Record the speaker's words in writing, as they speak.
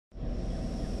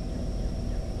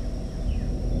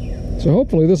So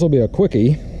hopefully this will be a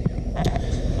quickie.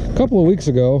 A couple of weeks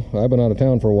ago, I've been out of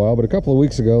town for a while, but a couple of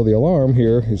weeks ago, the alarm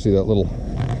here, you see that little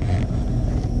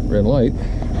red light,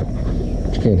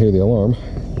 but you can't hear the alarm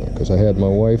because I had my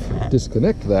wife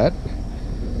disconnect that.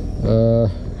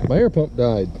 My air pump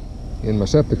died in my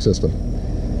septic system,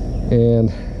 and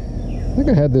I think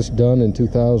I had this done in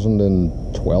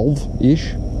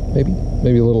 2012-ish,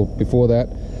 maybe a little before that.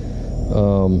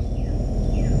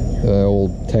 The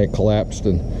old tank collapsed,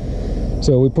 and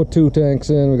so we put 2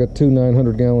 tanks in. We got 2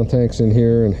 900-gallon tanks in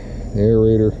here and the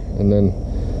aerator, and then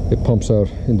it pumps out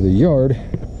into the yard.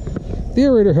 The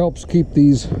aerator helps keep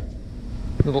these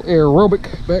little aerobic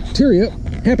bacteria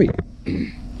happy.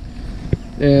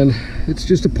 And it's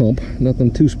just a pump,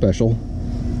 nothing too special.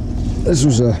 This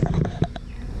was a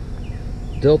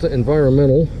Delta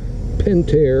Environmental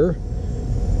Pentair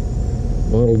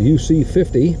model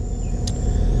UC50,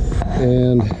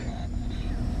 and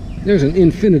there's an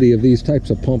infinity of these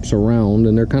types of pumps around,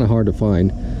 and they're kind of hard to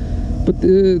find. But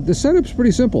the setup's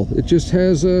pretty simple. It just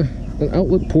has an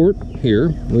outlet port here,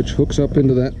 which hooks up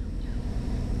into that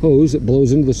hose that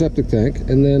blows into the septic tank,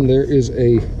 and then there is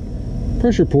a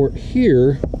pressure port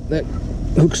here that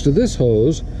hooks to this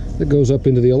hose that goes up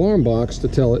into the alarm box to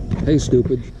tell it, hey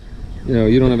stupid, you know,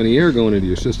 you don't have any air going into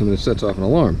your system, and it sets off an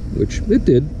alarm, which it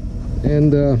did.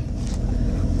 And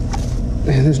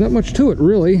there's not much to it,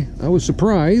 really. I was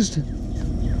surprised.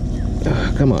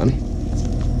 Come on.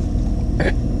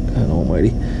 God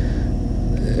almighty.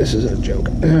 This is a joke.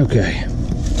 Okay.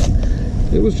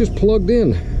 It was just plugged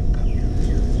in.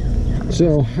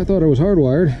 So I thought it was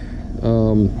hardwired.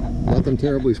 Nothing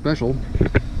terribly special.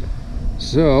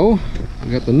 So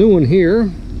we got the new one here,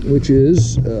 which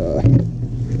is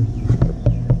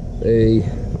a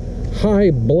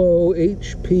high blow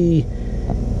HP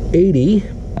 80,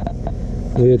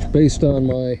 which, based on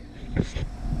my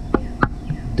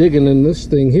digging in this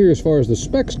thing here, as far as the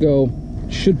specs go,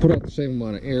 should put out the same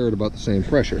amount of air at about the same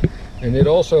pressure. And it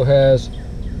also has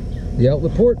the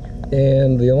outlet port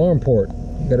and the alarm port.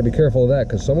 You got to be careful of that,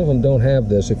 because some of them don't have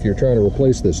this if you're trying to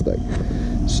replace this thing.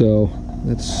 So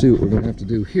let's see what we're going to have to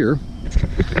do here.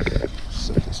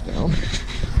 Set this down.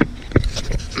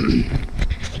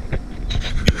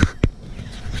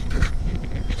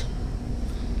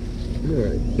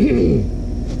 Alright.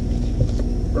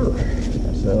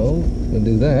 So I'm going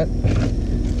to do that.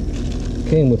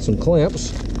 Came with some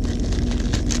clamps,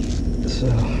 so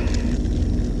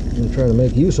I'm going to try to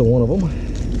make use of one of them,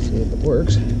 see if it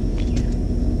works.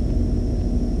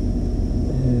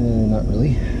 Not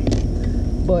really,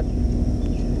 but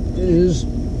it is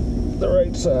the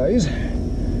right size.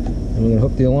 I'm going to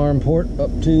hook the alarm port up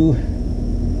to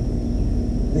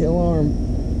the alarm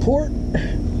port,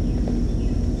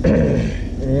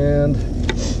 and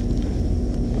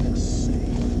let's see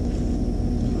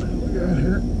what we got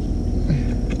here.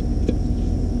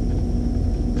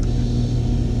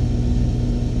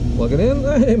 Plug it in.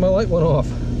 Hey, my light went off,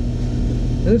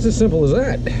 and it's as simple as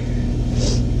that.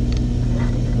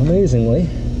 Amazingly,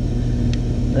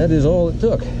 that is all it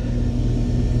took.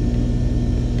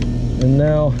 And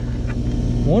now,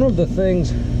 one of the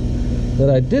things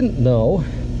that I didn't know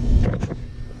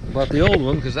about the old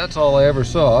one, because that's all I ever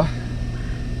saw,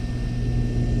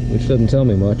 which doesn't tell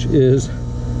me much, is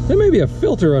there may be a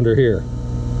filter under here.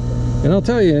 And I'll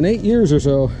tell you, in 8 years or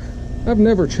so, I've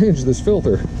never changed this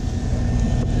filter.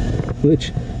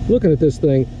 Which, looking at this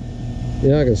thing,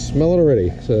 yeah, I can smell it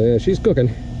already. So yeah, she's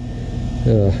cooking.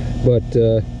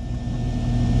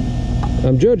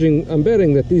 I'm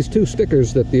betting that these 2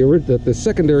 stickers that the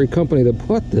secondary company that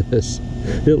bought this,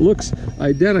 it looks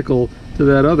identical to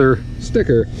that other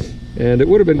sticker, and it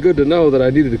would have been good to know that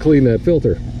I needed to clean that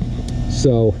filter.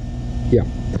 So yeah.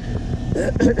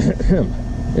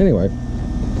 Anyway,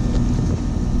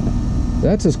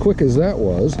 that's as quick as that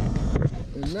was.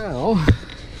 And now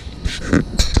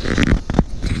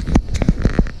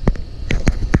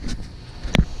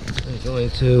I'm going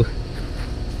to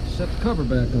set the cover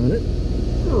back on it.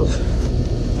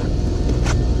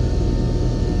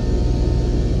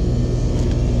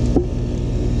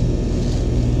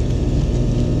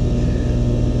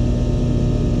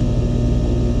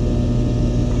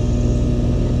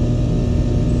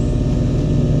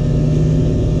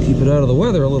 Keep it out of the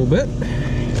weather a little bit.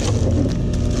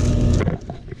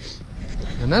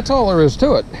 And that's all there is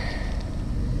to it.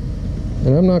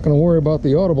 And I'm not going to worry about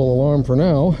the audible alarm for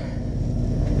now,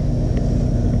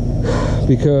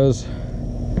 because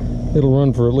it'll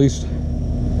run for at least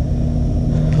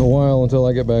a while until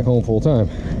I get back home full time.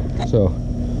 So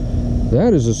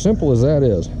that is as simple as that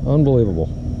is. Unbelievable.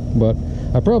 But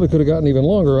I probably could have gotten even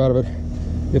longer out of it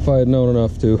if I had known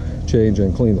enough to change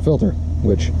and clean the filter,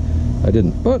 which I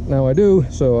didn't, but now I do,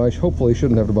 so I hopefully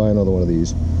shouldn't have to buy another one of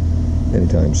these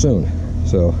anytime soon.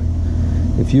 So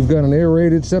if you've got an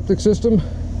aerated septic system,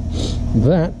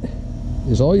 that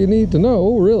is all you need to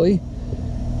know, really,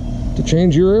 to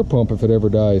change your air pump if it ever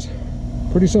dies.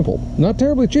 Pretty simple. Not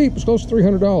terribly cheap. It's close to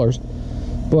 $300,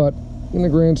 but in the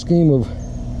grand scheme of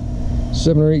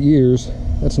 7 or 8 years,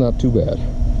 that's not too bad.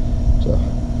 So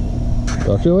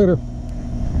talk to you later.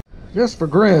 Just for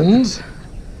grins,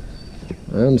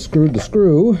 I unscrewed the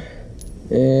screw,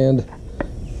 and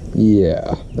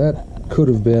yeah, that could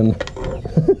have been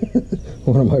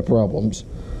one of my problems.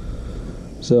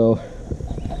 So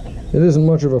it isn't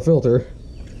much of a filter,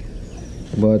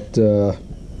 but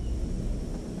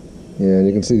yeah, and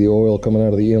you can see the oil coming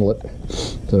out of the inlet.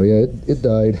 So yeah, it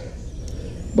died.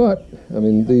 But I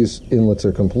mean, these inlets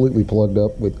are completely plugged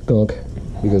up with gunk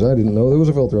because I didn't know there was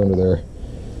a filter under there.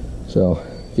 So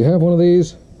if you have one of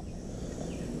these,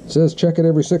 it says check it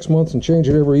every 6 months and change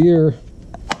it every year.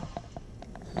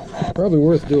 Probably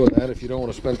worth doing that if you don't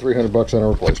want to spend $300 on a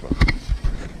replacement.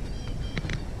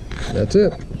 That's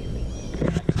it.